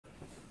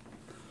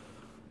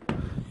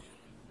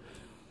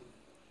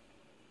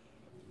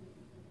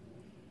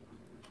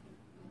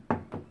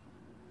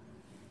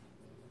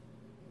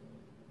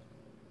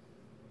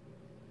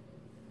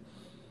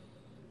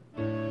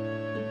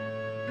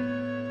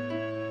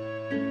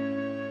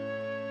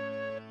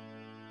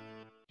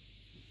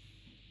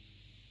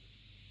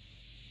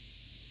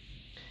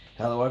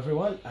Hello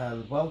everyone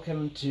and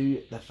welcome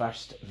to the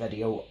first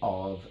video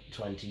of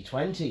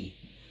 2020.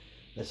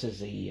 This is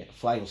the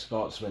Flying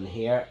Scotsman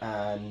here,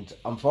 and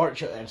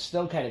unfortunately I'm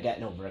still kind of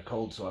getting over a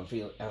cold, so I'm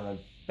a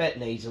bit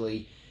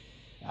nasally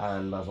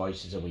and my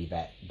voice is a wee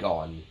bit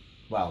gone.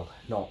 Well,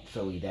 not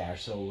fully there,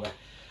 so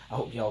I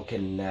hope you all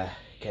can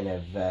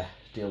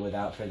deal with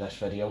that for this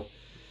video.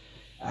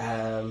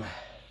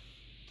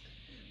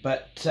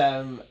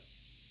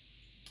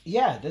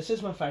 Yeah, this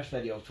is my first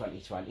video of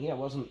 2020. I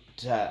was going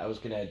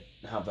to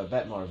have a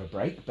bit more of a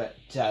break, but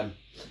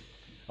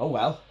oh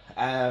well.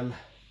 I've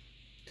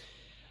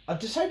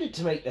decided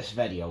to make this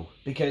video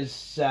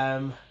because,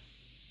 well,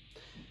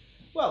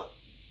 a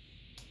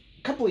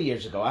couple of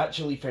years ago,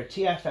 actually, for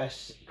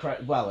TFS,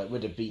 well, it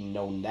would have been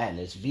known then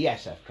as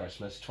VSF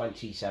Christmas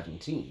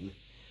 2017,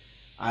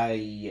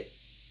 I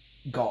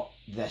got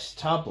this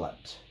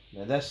tablet.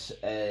 Now, this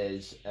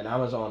is an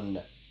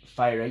Amazon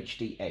Fire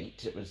HD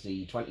 8. It was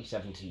the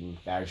 2017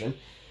 version,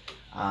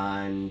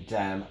 and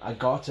I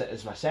got it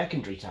as my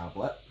secondary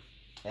tablet.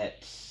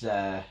 It's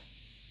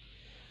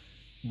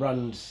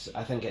runs,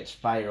 I think it's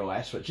Fire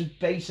OS, which is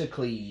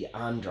basically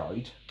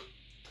Android.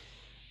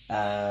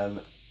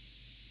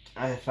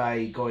 If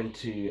I go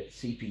into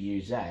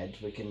CPU Z,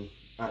 we can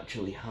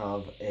actually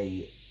have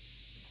a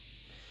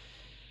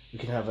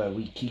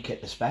wee peek at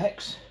the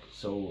specs.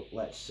 So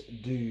let's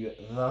do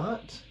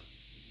that.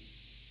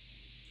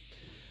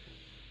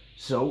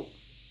 So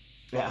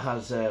it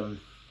has an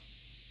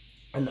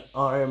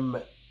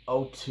ARM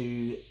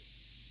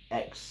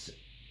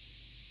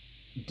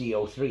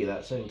 02XD03.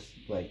 That sounds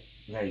like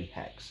very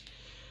hex.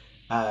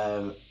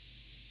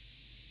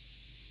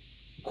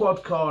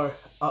 Quad core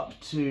up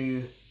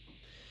to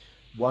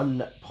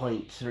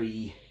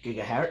 1.3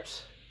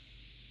 gigahertz.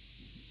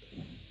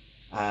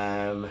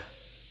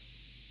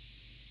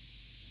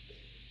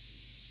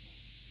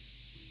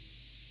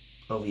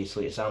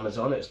 Obviously it's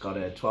Amazon. It's got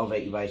a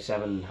 1280 by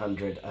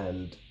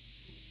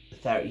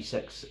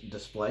 736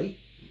 display.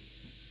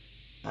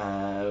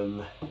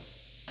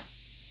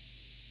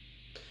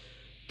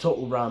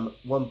 Total RAM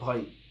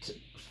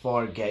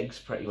 1.4 gigs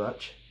pretty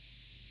much.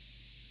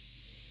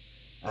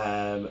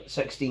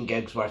 16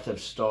 gigs worth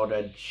of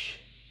storage.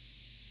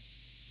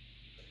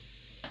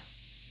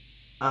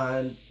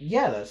 And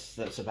yeah,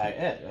 that's about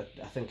it.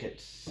 I think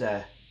it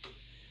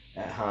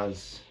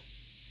has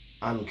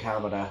an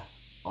camera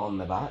on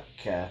the back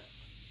and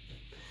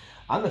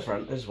the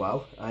front as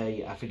well.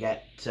 I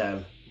forget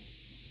the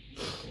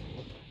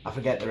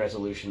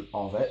resolution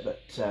of it,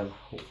 but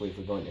hopefully if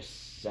we go into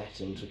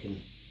settings we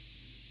can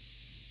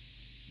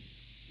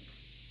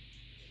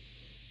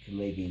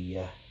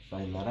maybe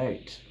find that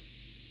out.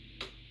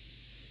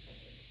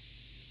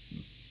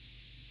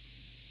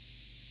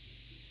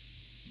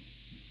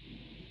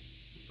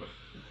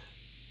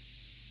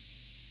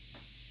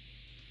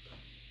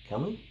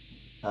 Can we?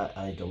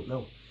 I don't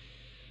know.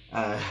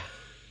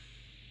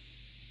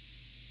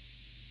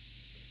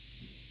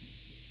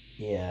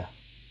 Yeah.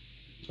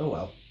 Oh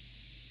well.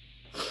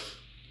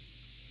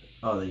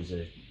 Oh, these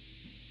are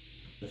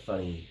the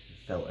funny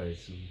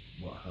filters and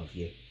what have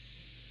you.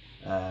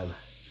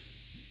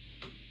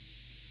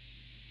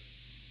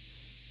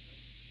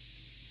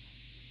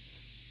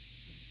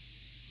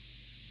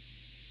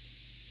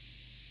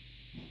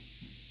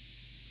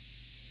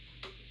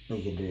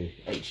 You can do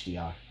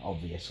HDR,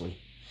 obviously.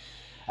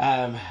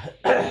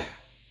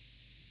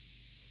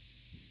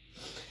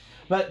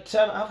 But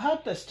I've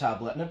had this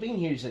tablet and I've been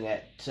using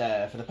it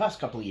for the past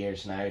couple of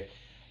years now,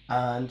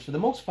 and for the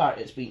most part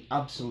it's been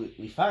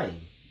absolutely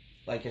fine.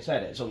 Like I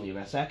said, it's only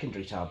my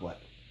secondary tablet.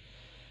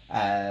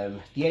 The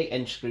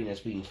 8-inch screen has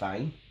been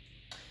fine,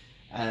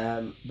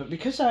 but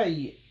because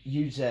I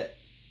use it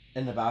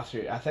in the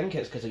bathroom, I think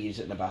it's because I use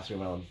it in the bathroom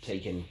while I'm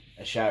taking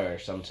a shower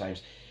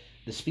sometimes,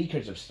 the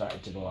speakers have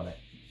started to go on it.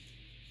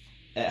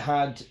 It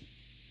had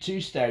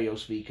 2 stereo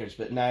speakers,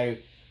 but now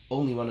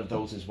only one of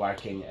those is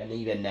working, and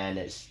even then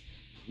it's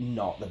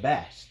not the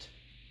best.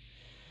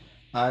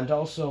 And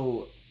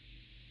also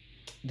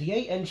the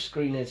 8-inch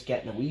screen is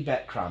getting a wee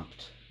bit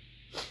cramped.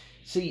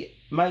 See,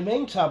 my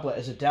main tablet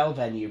is a Dell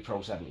Venue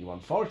Pro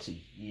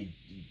 7140. You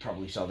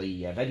probably saw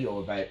the video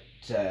about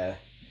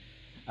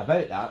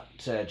that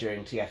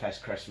during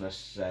TFS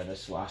Christmas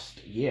this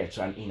last year,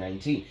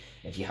 2019.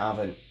 If you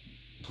haven't,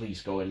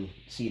 please go and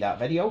see that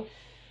video.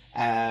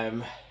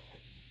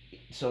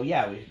 So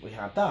yeah, we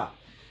had that.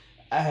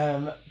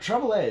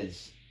 Trouble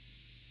is,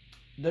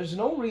 there's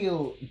no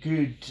real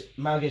good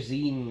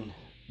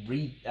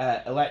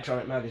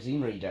electronic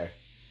magazine reader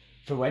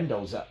for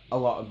Windows that a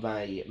lot of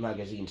my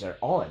magazines are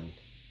on.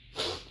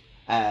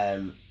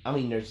 I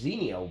mean, there's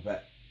Zenio,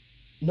 but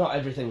not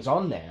everything's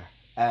on there.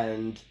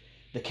 And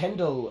the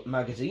Kindle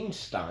magazine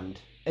stand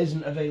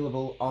isn't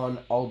available on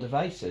all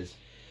devices.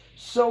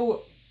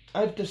 So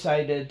I've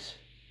decided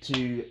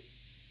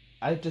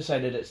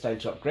it's time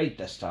to upgrade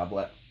this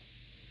tablet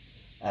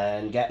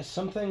and get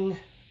something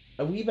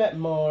a wee bit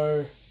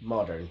more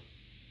modern.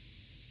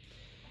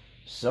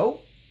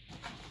 So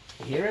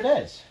here it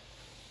is.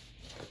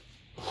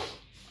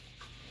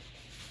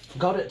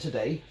 Got it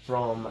today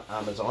from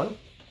Amazon.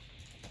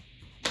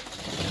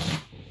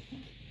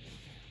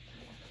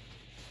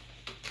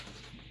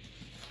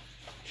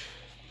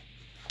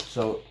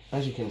 So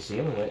as you can see,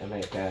 I'm going to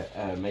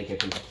make a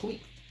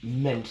complete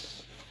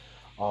mince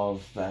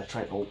of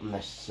trying to open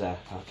this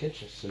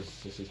package.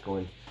 This is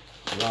going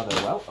rather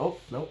well. Oh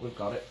no, we've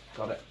got it.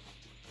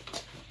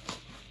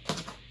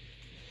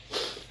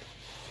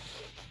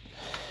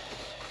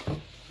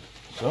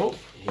 So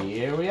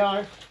here we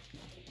are.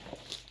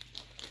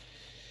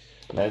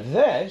 Now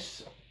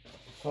this,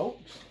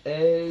 folks,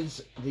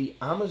 is the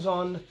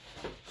Amazon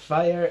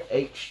Fire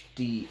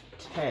HD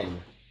 10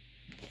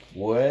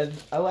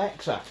 with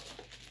Alexa.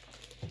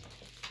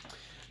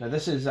 Now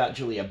this is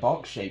actually a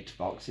box-shaped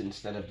box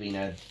instead of being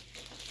a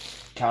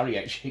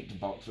carry-out-shaped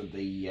box with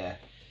a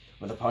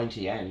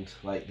pointy end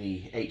like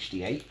the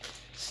HD8.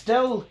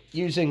 Still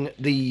using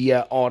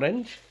the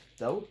orange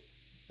though,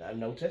 that I've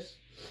noticed.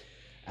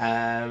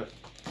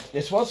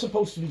 This was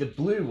supposed to be the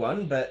blue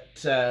one, but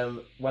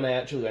when I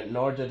actually went and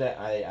ordered it,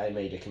 I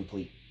made a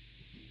complete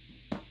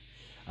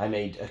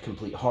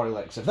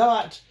Horlicks of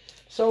that.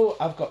 So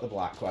I've got the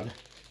black one.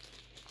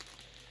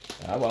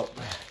 Well,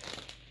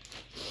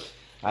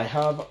 I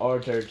have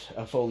ordered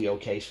a folio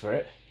case for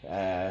it.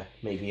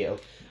 Maybe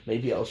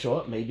it'll show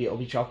up. Maybe it'll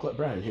be chocolate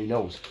brown. Who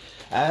knows?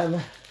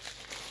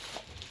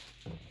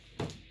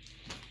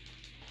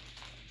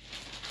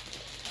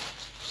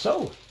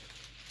 So,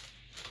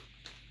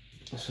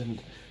 there's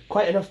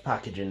quite enough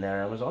packaging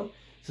there, Amazon.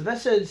 So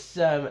this is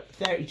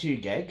 32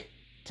 gig,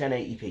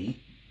 1080p,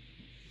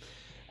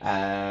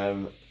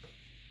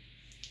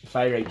 Fire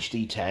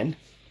HD 10,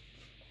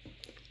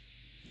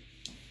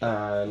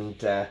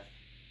 and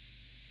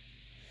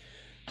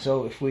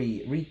so if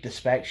we read the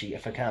spec sheet,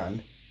 if I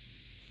can,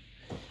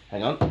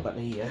 hang on, let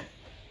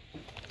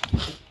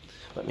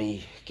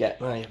me get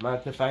my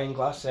magnifying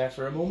glass there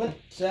for a moment.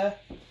 Sorry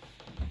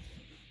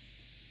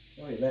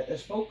about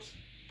this, folks.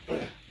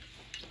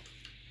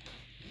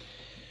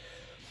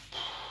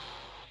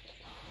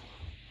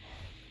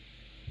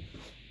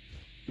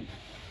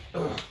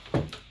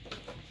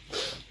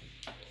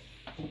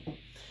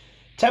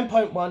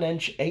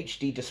 10.1-inch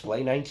HD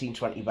display,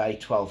 1920 by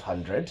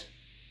 1200.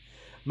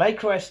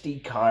 Micro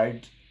SD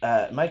card,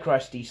 micro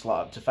SD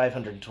slot up to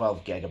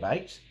 512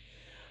 gigabytes.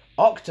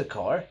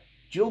 Octa-core,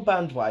 dual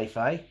band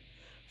Wi-Fi,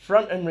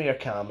 front and rear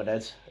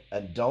cameras,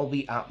 and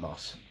Dolby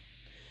Atmos.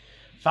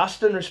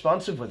 Fast and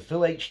responsive with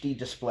full HD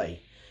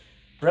display.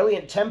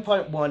 Brilliant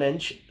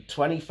 10.1-inch,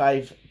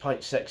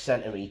 25.6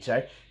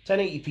 centimeter,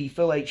 1080p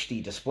full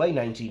HD display,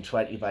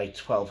 1920 by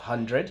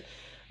 1200,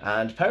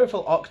 and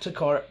powerful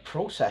octa-core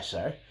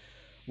processor.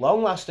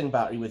 Long-lasting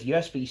battery with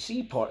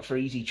USB-C port for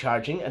easy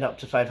charging and up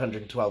to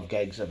 512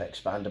 gigs of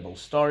expandable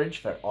storage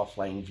for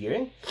offline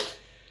viewing.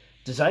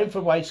 Designed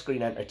for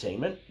widescreen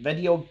entertainment,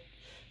 videos,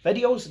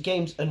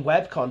 games and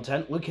web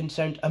content look and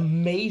sound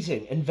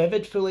amazing in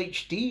vivid full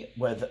HD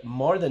with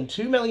more than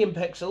 2 million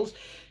pixels,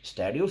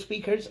 stereo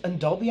speakers and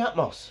Dolby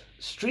Atmos.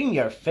 Stream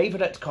your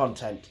favourite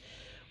content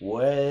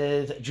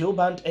with dual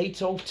band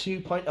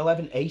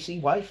 802.11 AC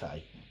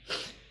Wi-Fi.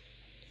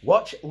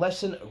 Watch,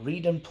 listen,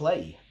 read and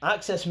play.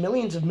 Access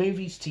millions of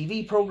movies,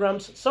 TV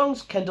programmes,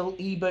 songs, Kindle,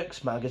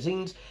 ebooks,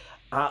 magazines,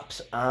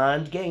 apps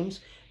and games,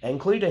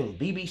 including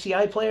BBC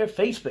iPlayer,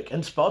 Facebook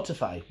and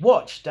Spotify.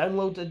 Watch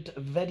downloaded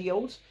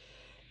videos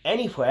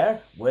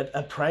anywhere with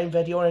a Prime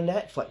Video or a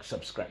Netflix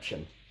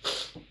subscription.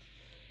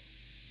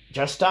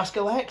 Just ask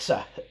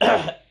Alexa.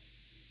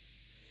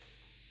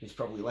 She's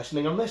probably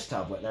listening on this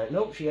tablet now.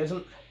 Nope, she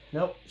isn't.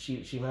 Nope,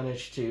 she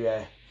managed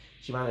to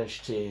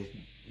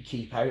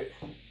keep out.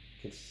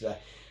 Because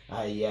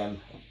I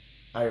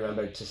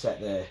remembered to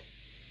set the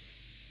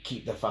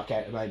keep the fuck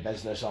out of my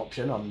business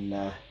option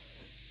on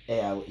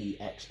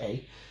Alexa.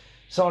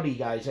 Sorry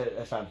guys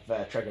if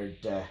I've triggered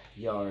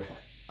your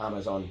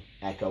Amazon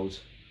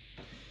echoes.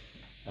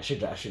 I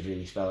should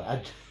really spell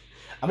it.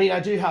 I mean I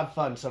do have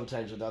fun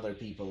sometimes with other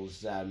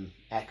people's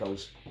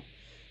echoes.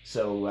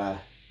 So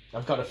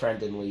I've got a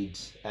friend in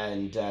Leeds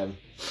and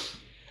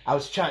I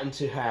was chatting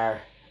to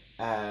her.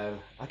 I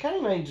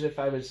can't remember if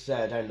I was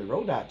down the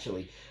road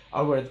actually,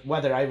 or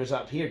whether I was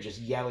up here just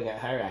yelling at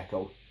her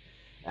echo.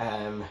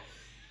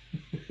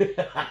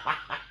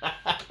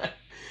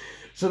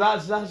 So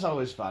that's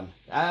always fun.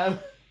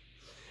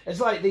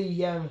 It's like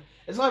when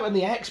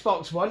the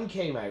Xbox One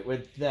came out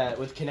with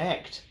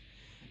Kinect,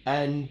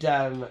 and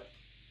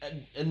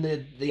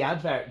the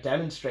advert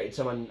demonstrated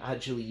someone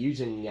actually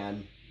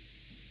using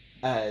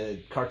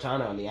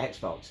Cortana on the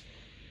Xbox,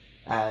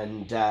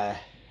 and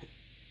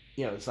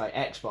you know, it's like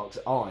Xbox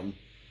on,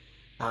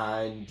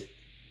 and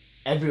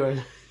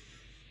everyone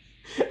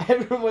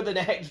with an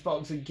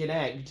Xbox and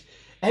Kinect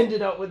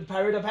ended up with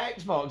powered up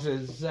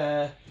Xboxes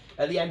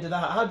at the end of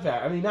that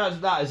advert. I mean,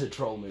 that is a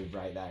troll move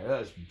right there. That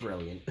was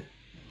brilliant.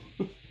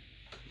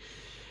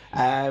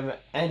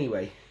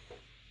 Anyway,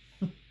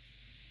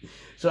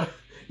 so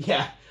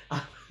yeah,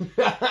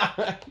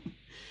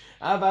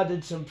 I've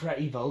added some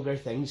pretty vulgar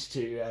things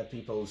to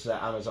people's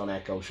Amazon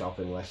Echo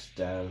shopping list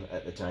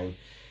at the time.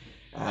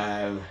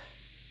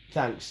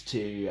 thanks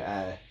to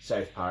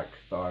South Park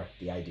for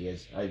the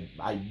ideas.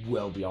 I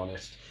will be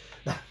honest.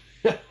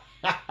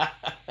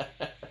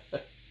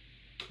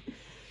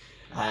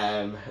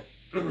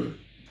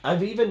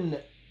 I've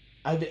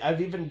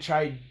even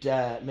tried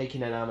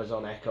making an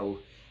Amazon Echo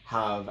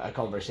have a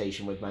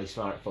conversation with my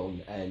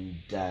smartphone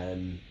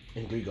and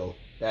in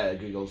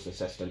Google's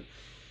assistant,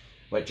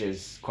 which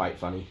is quite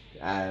funny.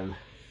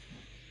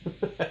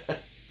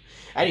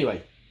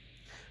 Anyway,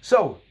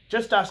 so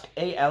just ask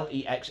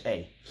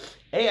Alexa.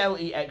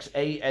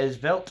 Alexa is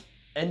built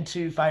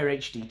into Fire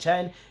HD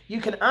 10.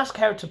 You can ask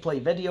her to play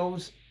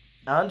videos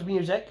and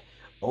music,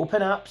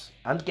 open apps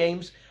and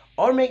games,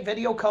 or make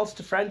video calls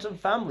to friends and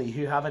family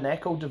who have an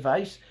Echo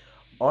device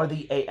or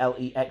the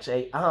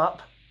Alexa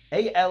app.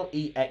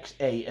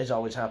 Alexa is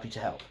always happy to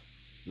help.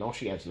 No,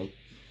 she isn't.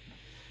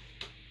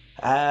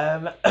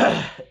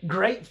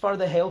 Great for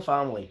the Hale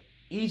family.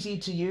 Easy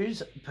to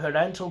use,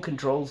 parental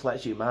controls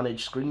lets you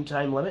manage screen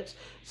time limits,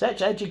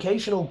 set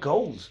educational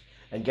goals,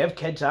 and give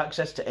kids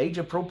access to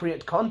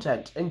age-appropriate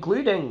content,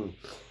 including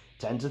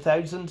tens of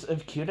thousands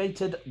of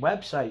curated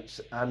websites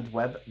and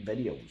web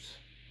videos.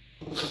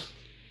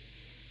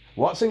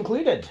 What's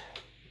included?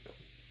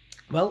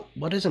 Well,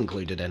 what is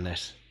included in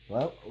this?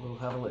 Well, we'll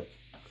have a look.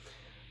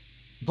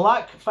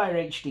 Black Fire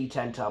HD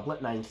 10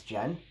 tablet, 9th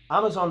gen,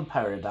 Amazon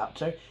power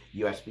adapter,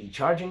 USB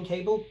charging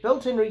cable,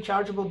 built-in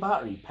rechargeable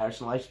battery,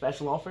 personalised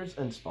special offers,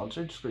 and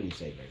sponsored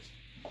screensavers.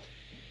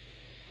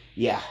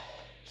 Yeah,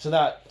 so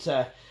that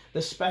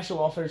the special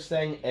offers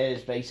thing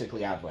is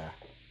basically adware.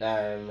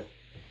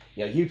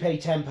 You know, you pay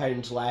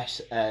 £10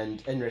 less,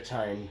 and in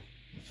return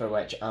for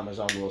which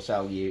Amazon will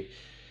sell you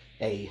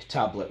a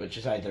tablet, which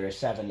is either a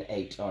 7,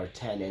 8, or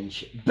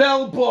 10-inch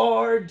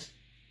billboard.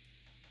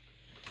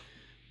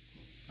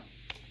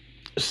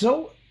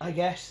 So I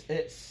guess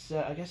it's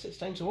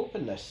time to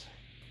open this.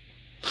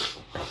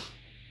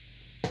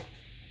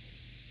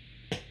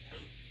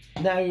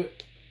 Now,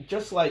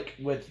 just like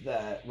with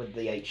the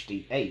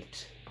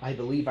HD8, I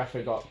believe I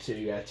forgot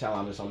to tell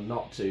Amazon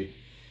not to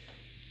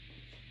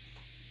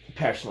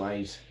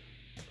personalize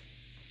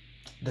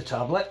the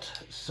tablet.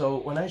 So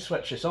when I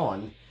switch this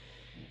on,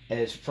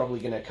 it's probably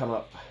going to come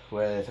up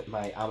with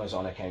my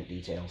Amazon account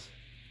details.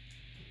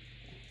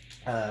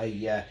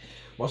 I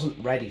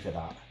wasn't ready for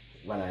that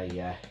when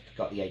I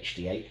got the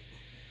HD8,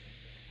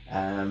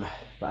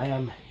 but I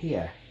am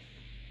here.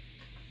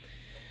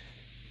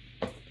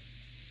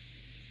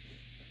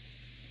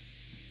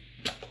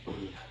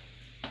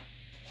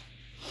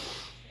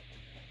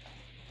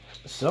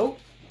 So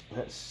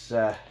let's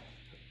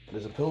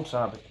there's a pull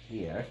tab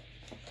here,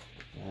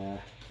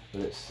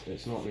 but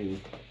it's not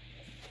really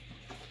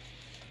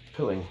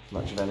pulling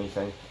much of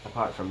anything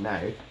apart from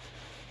now.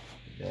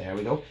 There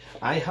we go.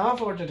 I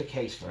have ordered a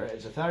case for it.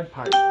 It's a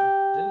third-party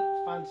one.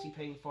 Didn't fancy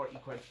paying 40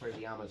 quid for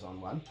the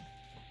Amazon one.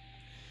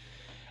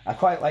 I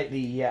quite like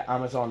the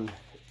Amazon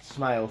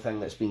smile thing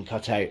that's been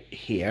cut out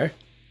here.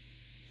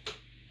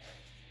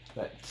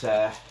 But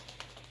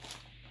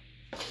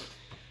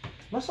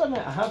must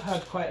admit, I have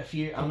had quite a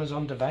few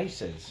Amazon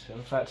devices.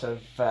 In fact,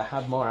 I've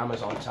had more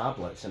Amazon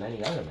tablets than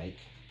any other make.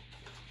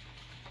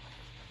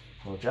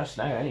 Well, just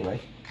now anyway.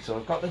 So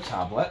I've got the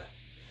tablet,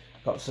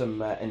 got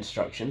some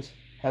instructions.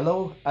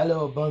 Hello,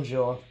 hello,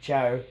 bonjour,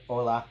 ciao,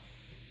 hola,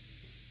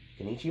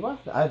 konnichiwa?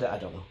 I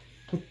don't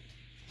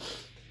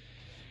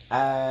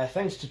know.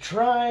 Things to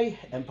try,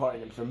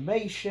 important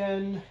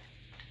information.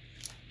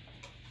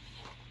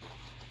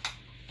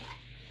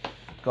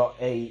 Got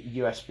a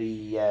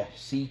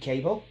USB-C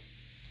cable,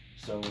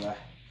 so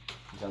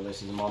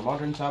this is a more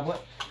modern tablet,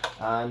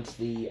 and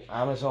the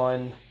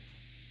Amazon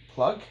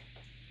plug.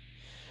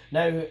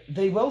 Now,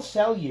 they will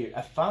sell you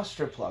a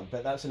faster plug,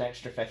 but that's an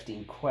extra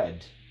 15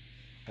 quid.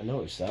 I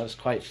noticed that. It's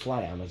quite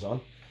fly, Amazon.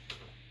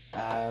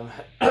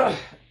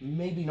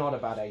 Maybe not a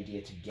bad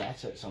idea to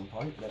get at some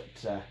point, but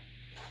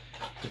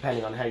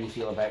depending on how you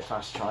feel about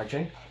fast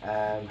charging,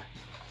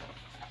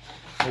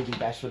 maybe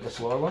best with the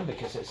slower one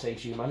because it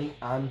saves you money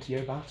and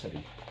your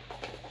battery.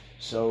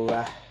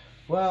 So,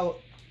 well,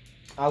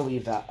 I'll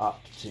leave that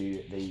up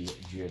to the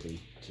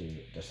jury to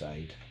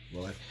decide.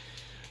 Well,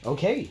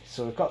 okay,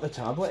 so we've got the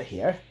tablet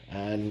here,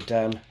 and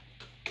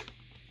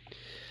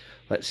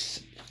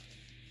let's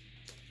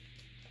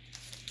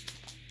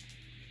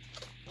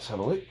have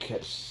a look.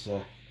 It's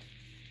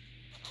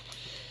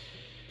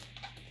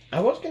I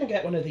was going to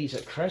get one of these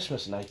at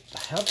Christmas, and I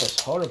had this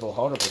horrible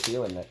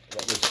feeling that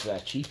it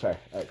was cheaper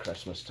at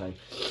Christmas time.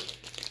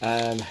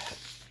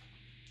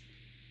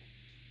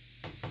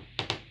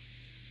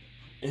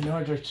 In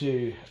order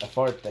to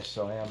afford this,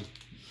 so I am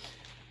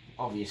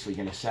obviously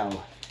going to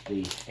sell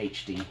the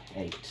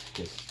HD8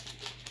 because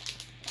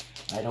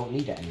I don't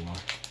need it anymore.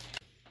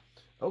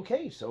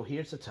 Okay, so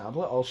here's the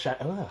tablet, all shiny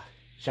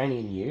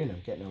and new, and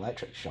I'm getting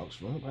electric shocks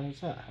from it. Why has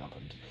that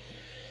happened?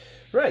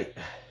 Right,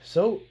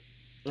 so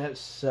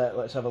let's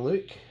have a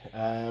look.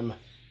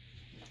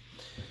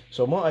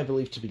 So what I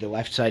believe to be the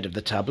left side of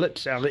the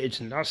tablet,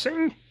 it's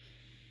nothing.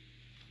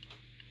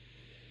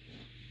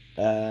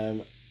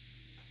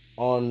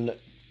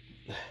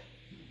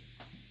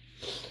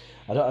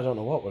 I don't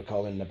know what we're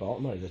calling the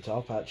bottom or the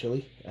top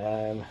actually.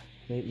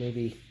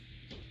 Maybe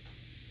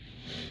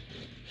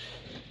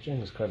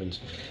James Crivens.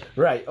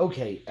 Right,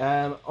 okay.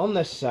 On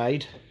this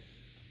side,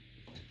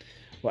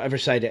 whatever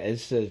side it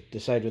is, the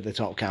side with the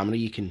top camera,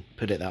 you can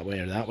put it that way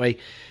or that way.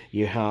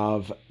 You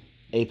have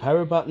a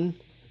power button,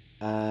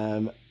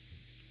 the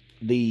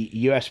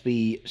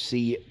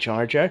USB-C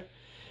charger,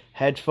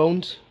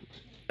 headphones,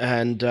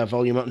 and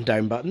volume up and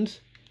down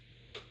buttons.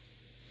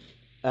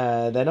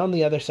 Then on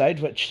the other side,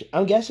 which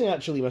I'm guessing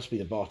actually must be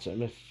the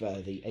bottom if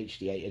the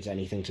HD8 is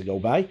anything to go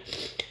by,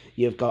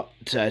 you've got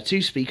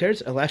two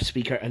speakers, a left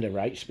speaker and a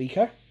right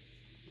speaker.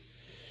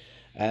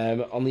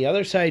 On the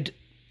other side,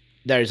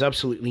 there's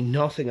absolutely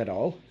nothing at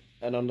all.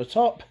 And on the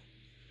top,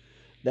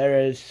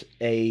 there is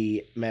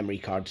a memory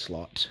card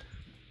slot.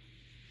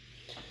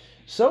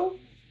 So,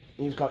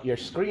 you've got your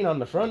screen on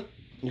the front,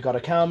 you've got a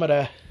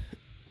camera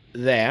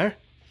there,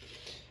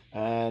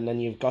 and then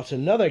you've got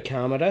another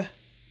camera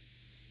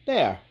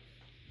there.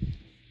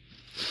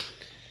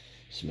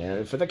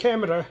 Smell for the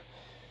camera.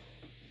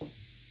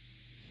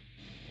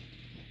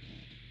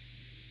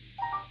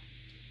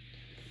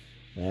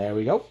 There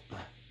we go.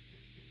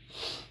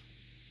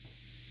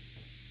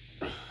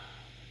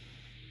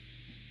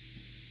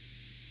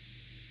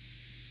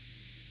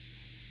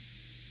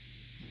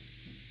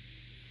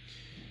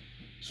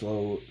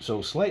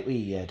 So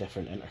slightly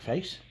different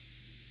interface.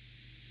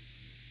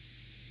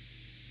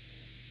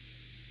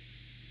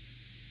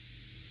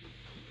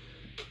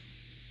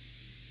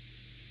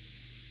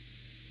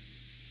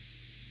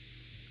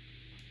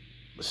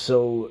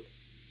 So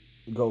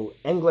go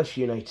English,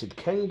 United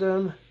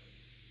Kingdom,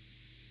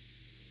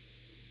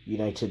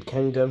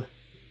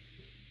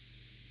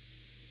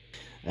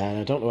 and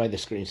I don't know why the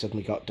screen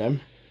suddenly got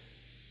dim.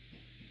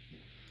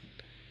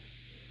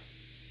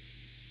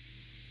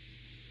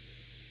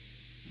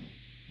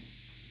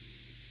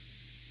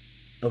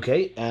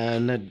 Okay,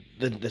 and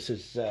this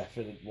is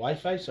for the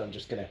Wi-Fi, so I'm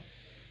just going to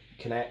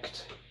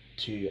connect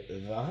to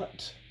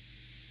that.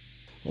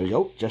 There we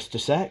go, just a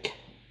sec.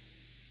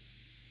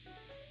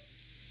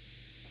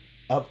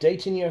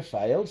 Updating your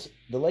files.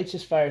 The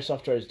latest Fire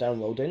software is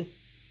downloading.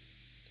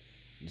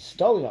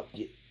 Installing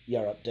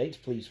your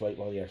updates. Please wait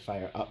while your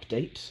Fire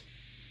updates.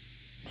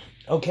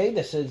 Okay,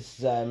 this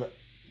is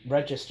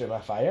register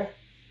my Fire.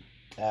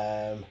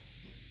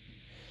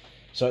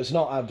 So it's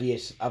not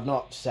obvious. I've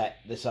not set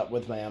this up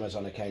with my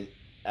Amazon account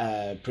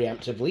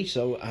preemptively,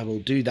 so I will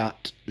do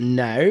that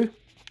now.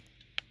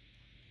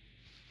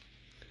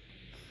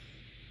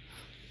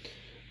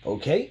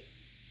 Okay,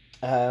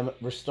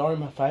 restore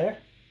my Fire.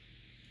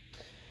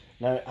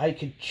 Now I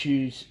could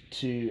choose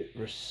to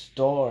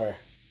restore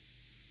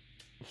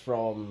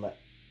from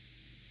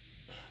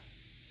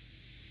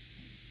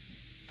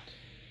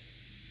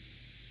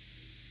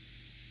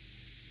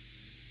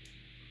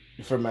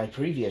my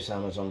previous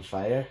Amazon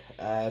Fire.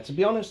 To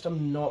be honest,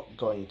 I'm not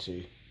going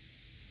to.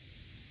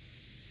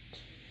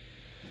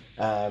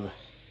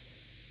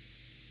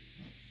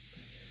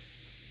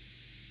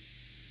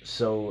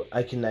 So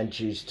I can then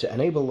choose to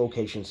enable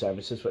location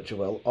services, which I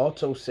will,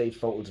 auto save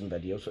photos and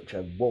videos, which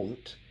I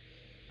won't,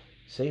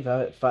 save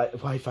out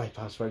Wi-Fi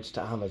passwords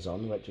to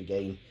Amazon, which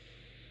again,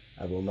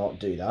 I will not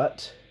do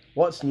that.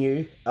 What's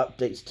new?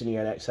 Updates to new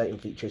and exciting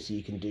features so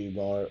you can do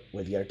more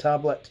with your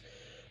tablet.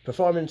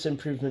 Performance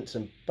improvements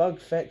and bug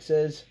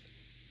fixes.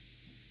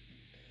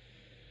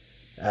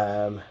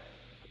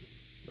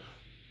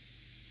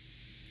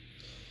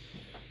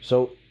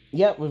 So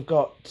yeah, we've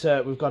got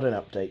an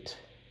update.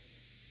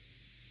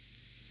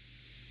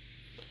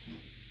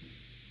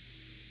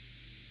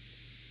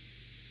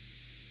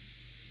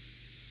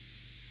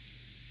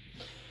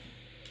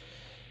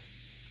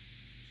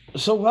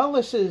 So while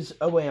this is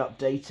away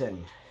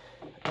updating,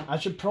 I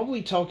should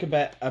probably talk a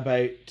bit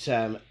about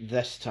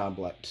this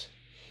tablet.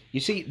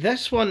 You see,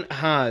 this one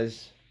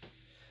has...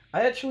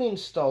 I actually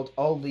installed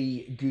all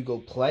the Google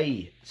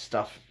Play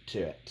stuff to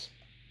it.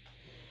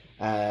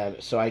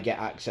 So I get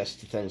access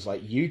to things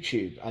like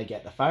YouTube, I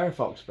get the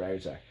Firefox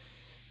browser,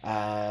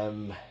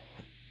 and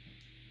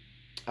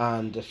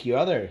a few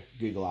other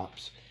Google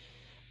apps.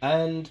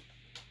 And,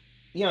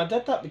 you know, I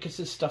did that because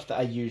it's stuff that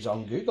I use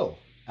on Google.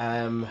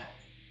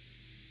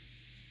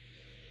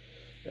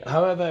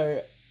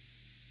 However,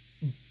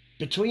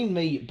 between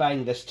me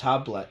buying this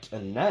tablet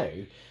and now,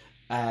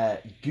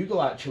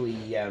 Google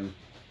actually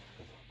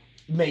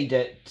made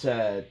it,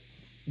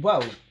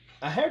 well,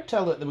 I heard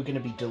tell that they were going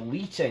to be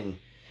deleting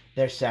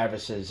their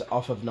services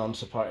off of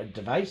non-supported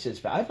devices,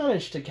 but I've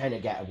managed to kind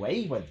of get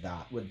away with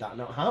that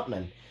not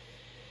happening.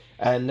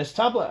 And this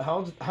tablet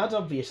had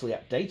obviously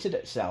updated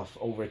itself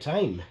over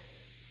time.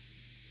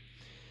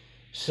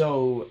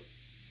 So,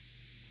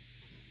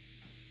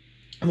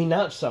 I mean,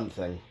 that's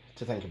something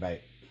to think about.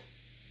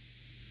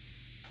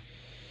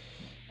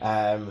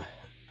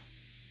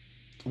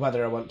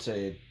 Whether I want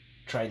to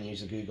try and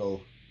use the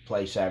Google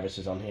Play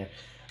services on here.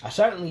 I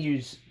certainly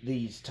use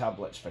these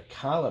tablets for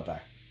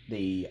Calibre,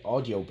 the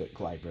audiobook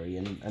library,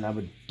 and I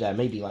would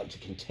maybe like to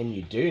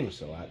continue doing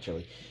so,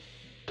 actually.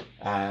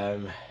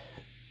 Better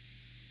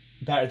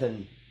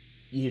than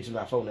using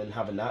my phone and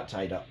having that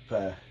tied up,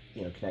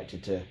 you know,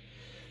 connected to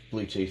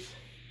Bluetooth,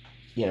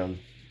 you know,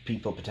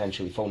 people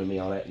potentially phoning me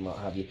on it and what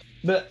have you.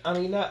 But, I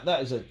mean,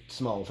 that is a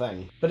small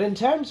thing. But in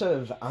terms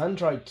of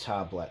Android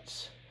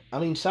tablets, I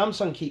mean,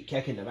 Samsung keep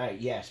kicking them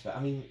out, yes, but I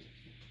mean,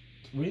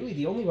 really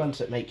the only ones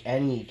that make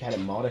any kind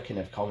of modicum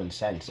of common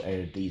sense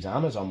are these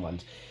Amazon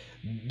ones.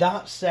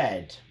 That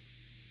said,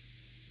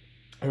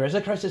 there is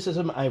a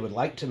criticism I would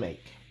like to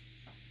make.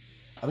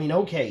 I mean,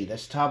 okay,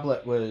 this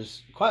tablet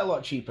was quite a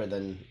lot cheaper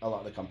than a lot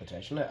of the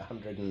competition at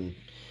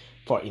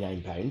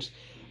 £149,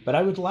 but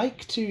I would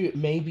like to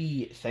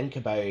maybe think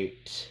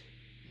about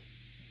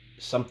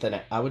something.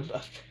 I would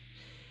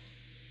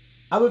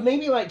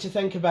maybe like to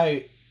think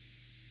about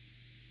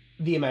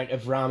the amount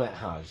of RAM it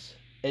has.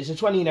 It's a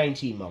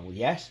 2019 model,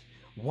 yes?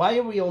 Why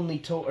are we only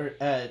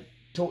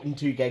toting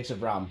 2 gigs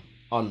of RAM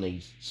on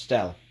these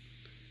still?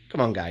 Come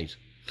on, guys.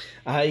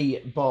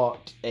 I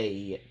bought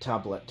a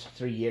tablet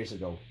 3 years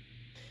ago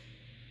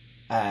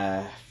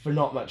for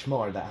not much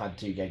more that had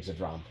 2 gigs of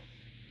RAM.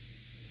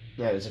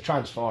 Yeah, it was a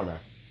Transformer,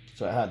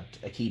 so it had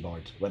a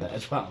keyboard with it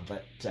as well,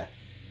 but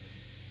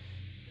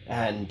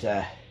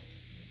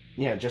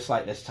you know, just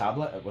like this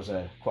tablet, it was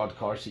a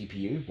quad-core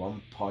CPU,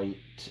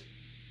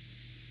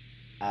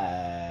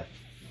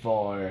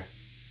 1.4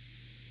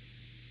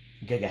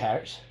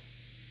 gigahertz,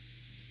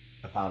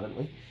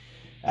 apparently.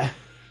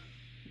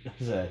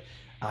 It's an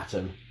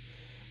Atom.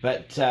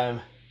 But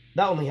that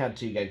only had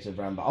 2 gigs of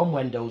RAM, but on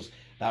Windows,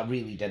 that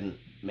really didn't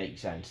make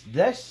sense.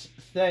 This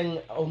thing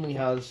only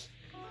has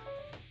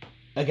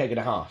 1.5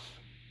 gigs,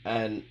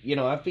 and, you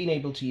know, I've been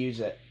able to use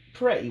it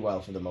pretty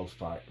well for the most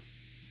part.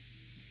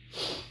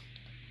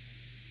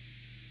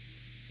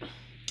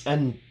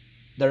 And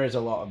there is a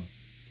lot of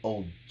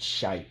old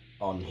shite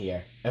on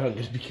here, if I'm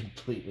going to be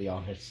completely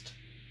honest.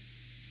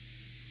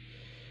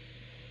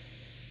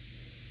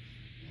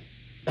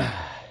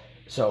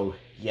 So,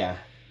 yeah.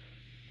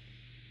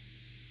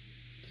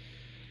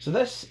 So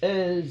this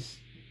is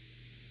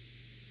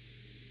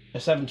a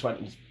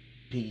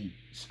 720p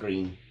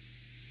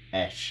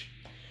screen-ish,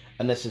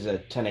 and this is a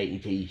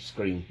 1080p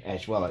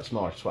screen-ish. Well, it's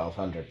more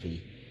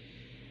 1200p.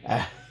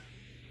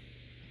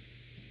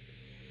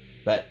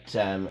 But,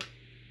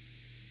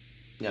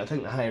 yeah, I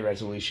think the higher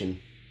resolution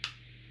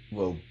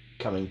will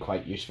come in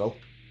quite useful.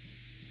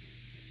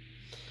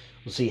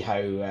 We'll see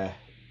how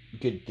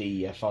good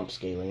the font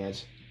scaling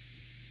is.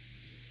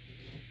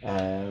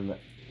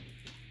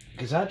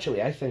 Because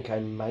actually, I think I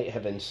might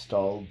have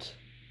installed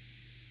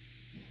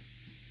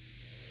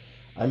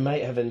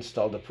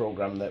a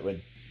program that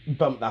would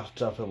bump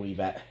that up a wee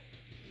bit.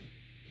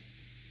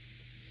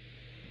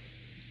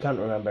 Can't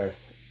remember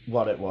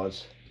what it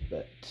was,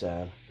 but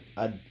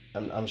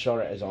I'm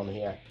sure it is on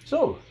here.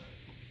 So,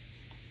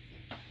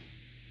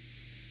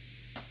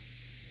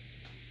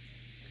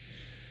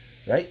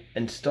 right,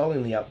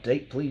 installing the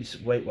update. Please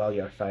wait while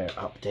your Fire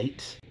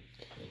updates.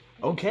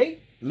 Okay,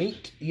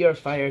 meet your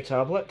Fire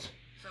tablet.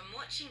 From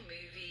watching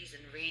movies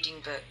and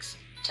reading books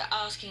to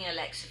asking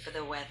Alexa for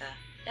the weather,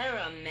 there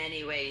are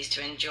many ways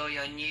to enjoy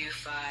your new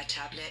Fire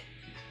tablet.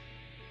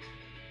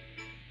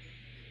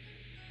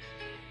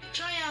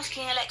 Try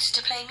asking Alexa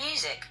to play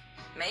music,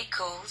 make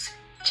calls,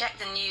 check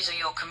the news or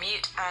your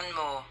commute, and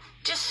more.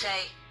 Just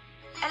say,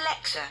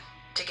 Alexa,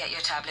 to get your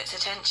tablet's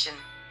attention.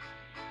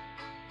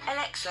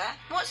 Alexa,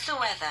 what's the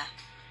weather?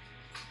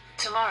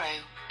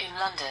 Tomorrow, in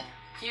London,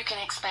 you can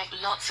expect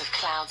lots of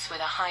clouds with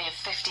a high of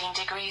 15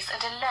 degrees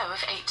and a low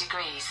of 8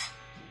 degrees.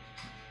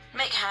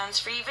 Make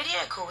hands-free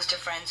video calls to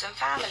friends and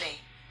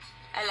family.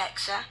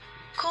 Alexa,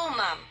 call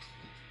Mum.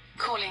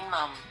 Calling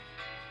Mum.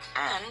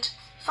 And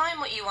find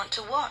what you want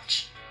to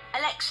watch.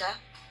 Alexa,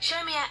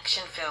 show me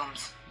action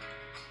films.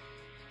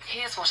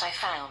 Here's what I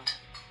found.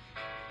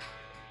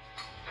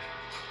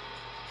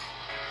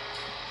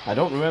 I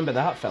don't remember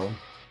that film.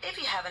 If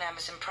you have an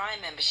Amazon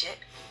Prime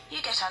membership,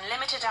 you get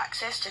unlimited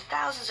access to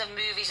thousands of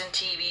movies and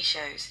TV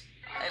shows,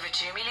 over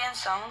 2 million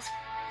songs,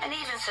 and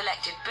even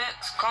selected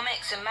books,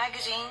 comics and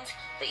magazines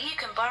that you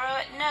can borrow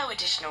at no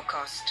additional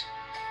cost.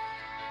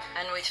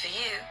 And with For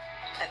You,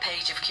 a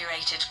page of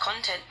curated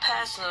content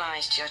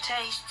personalised to your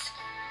tastes,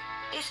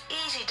 it's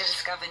easy to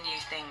discover new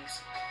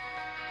things.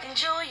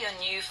 Enjoy your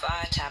new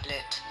Fire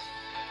tablet.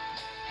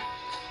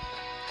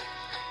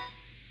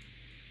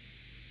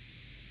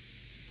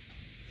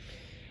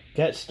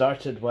 Get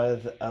started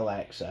with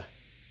Alexa.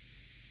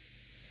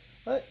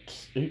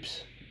 What?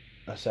 Oops,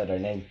 I said her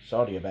name.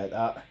 Sorry about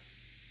that.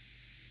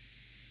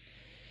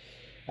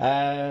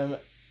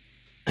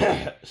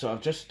 So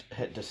I've just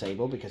hit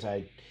disable because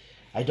I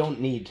don't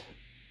need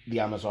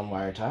the Amazon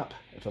wiretap,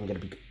 if I'm going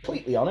to be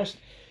completely honest.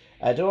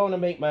 I don't want to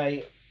make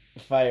my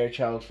Fire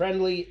child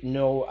friendly.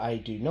 No, I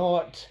do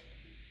not.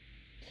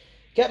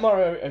 Get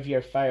more out of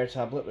your Fire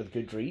tablet with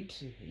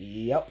Goodreads.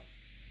 Yep.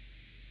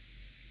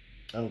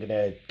 I'm going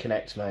to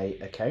connect my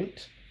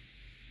account.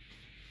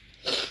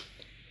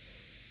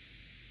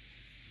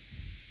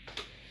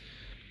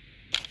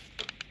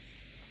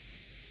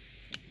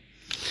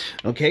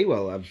 Okay,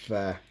 well,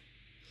 I've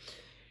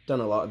done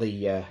a lot of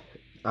the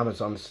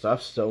Amazon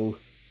stuff, so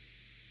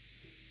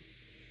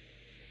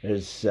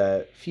There's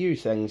a few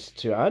things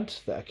to add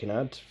that I can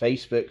add.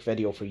 Facebook,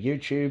 video for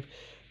YouTube,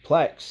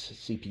 Plex,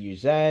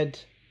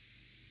 CPU-Z.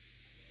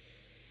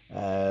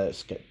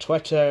 Let's get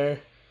Twitter.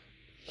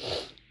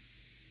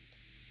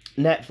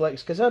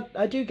 Netflix, because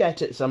I do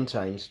get it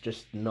sometimes,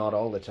 just not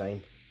all the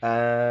time.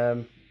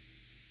 And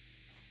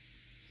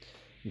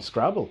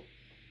Scrabble.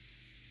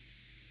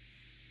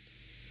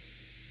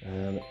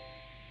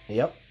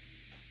 Yep.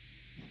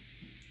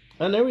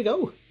 And there we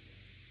go.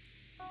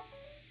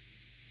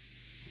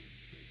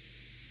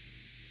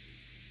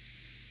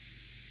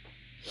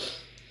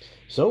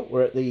 So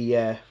we're at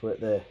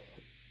the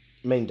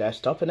main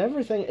desktop, and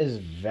everything is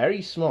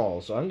very small.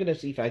 So I'm gonna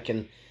see if I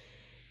can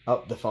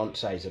up the font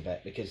size a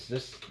bit, because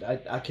this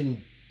I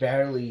can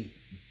barely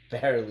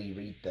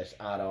read this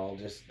at all.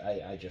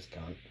 I just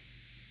can't.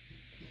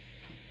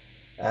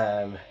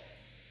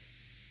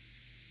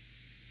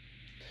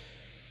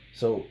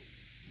 So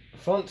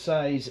font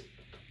size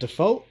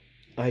default,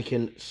 I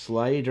can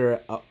slide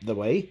her up the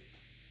way.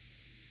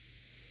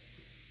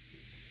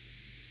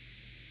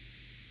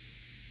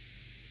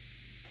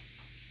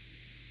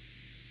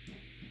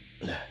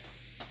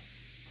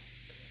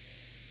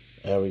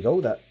 There we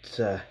go.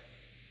 That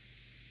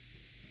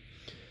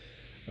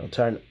I'll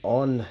turn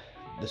on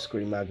the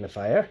screen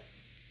magnifier.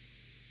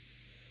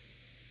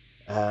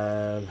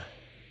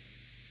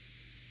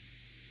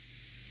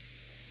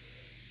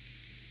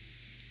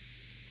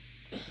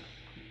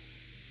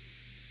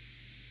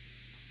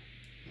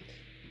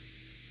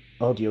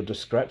 Audio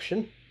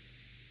description.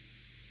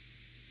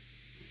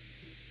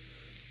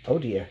 Oh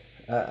dear,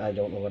 I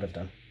don't know what I've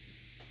done.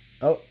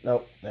 Oh,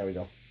 no, there we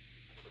go.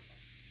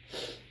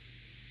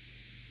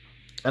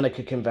 And I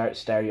could convert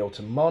stereo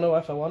to mono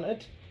if I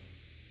wanted.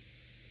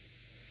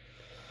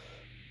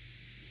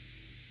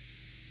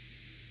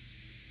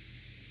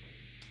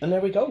 And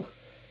there we go.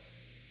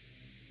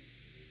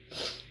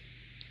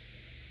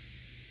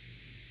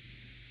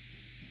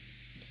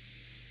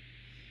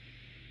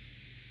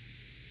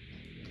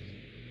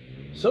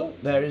 So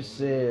there's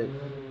Ned.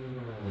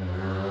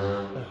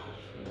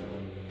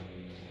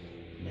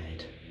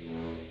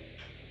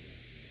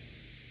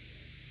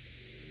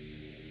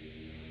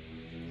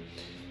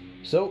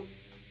 So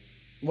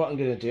what I'm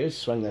going to do is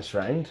swing this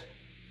round.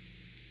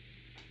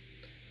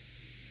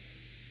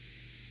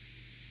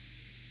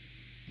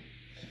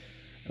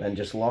 And then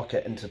just lock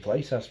it into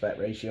place aspect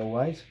ratio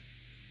wise.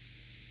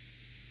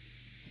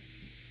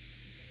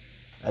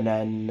 And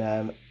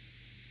then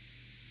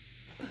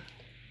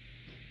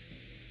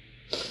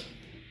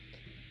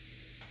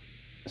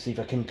see if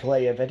I can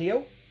play a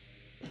video.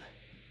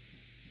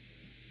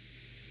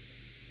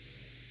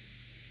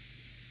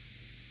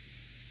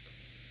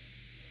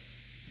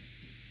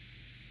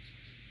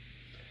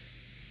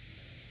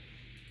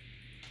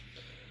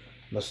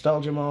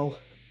 Nostalgia Mall.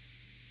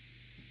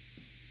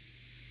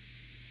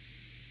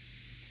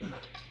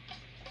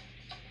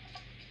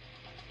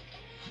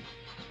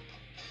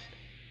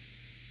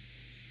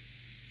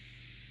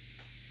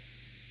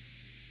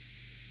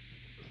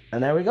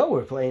 And there we go,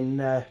 we're playing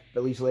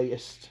Billy's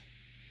latest.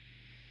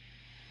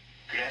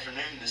 Good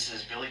afternoon, this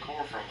is Billy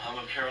Core from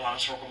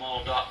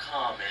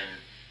homeofcarolinacirclemall.com, and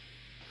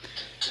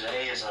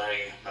today is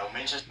a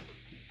momentous...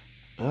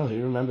 Oh,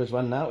 who remembers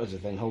when that was a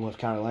thing?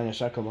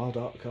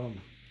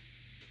 homeofcarolinacirclemall.com.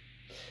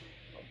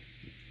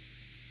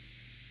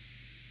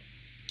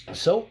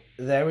 So,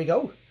 there we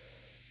go.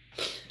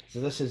 So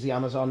this is the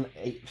Amazon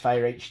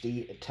Fire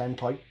HD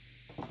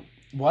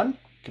 10.1,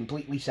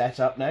 completely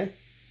set up now.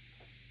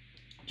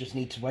 Just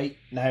need to wait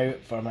now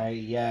for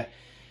my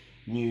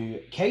new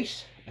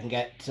case and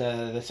get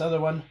this other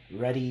one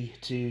ready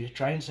to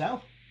try and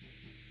sell.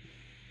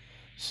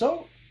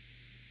 So,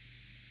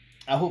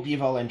 I hope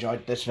you've all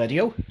enjoyed this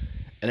video,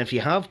 and if you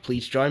have,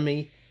 please join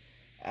me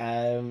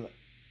for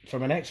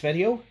my next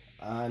video,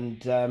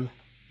 and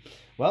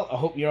well, I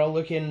hope you're all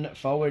looking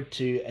forward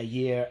to a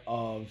year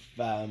of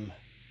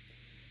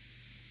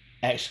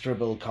extra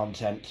build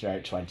content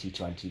throughout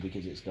 2020,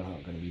 because it's not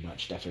going to be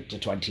much different to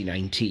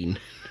 2019.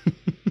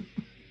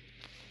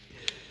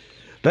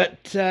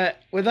 But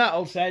with that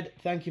all said,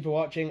 thank you for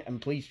watching,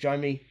 and please join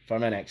me for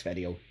my next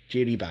video.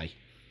 Cheery bye.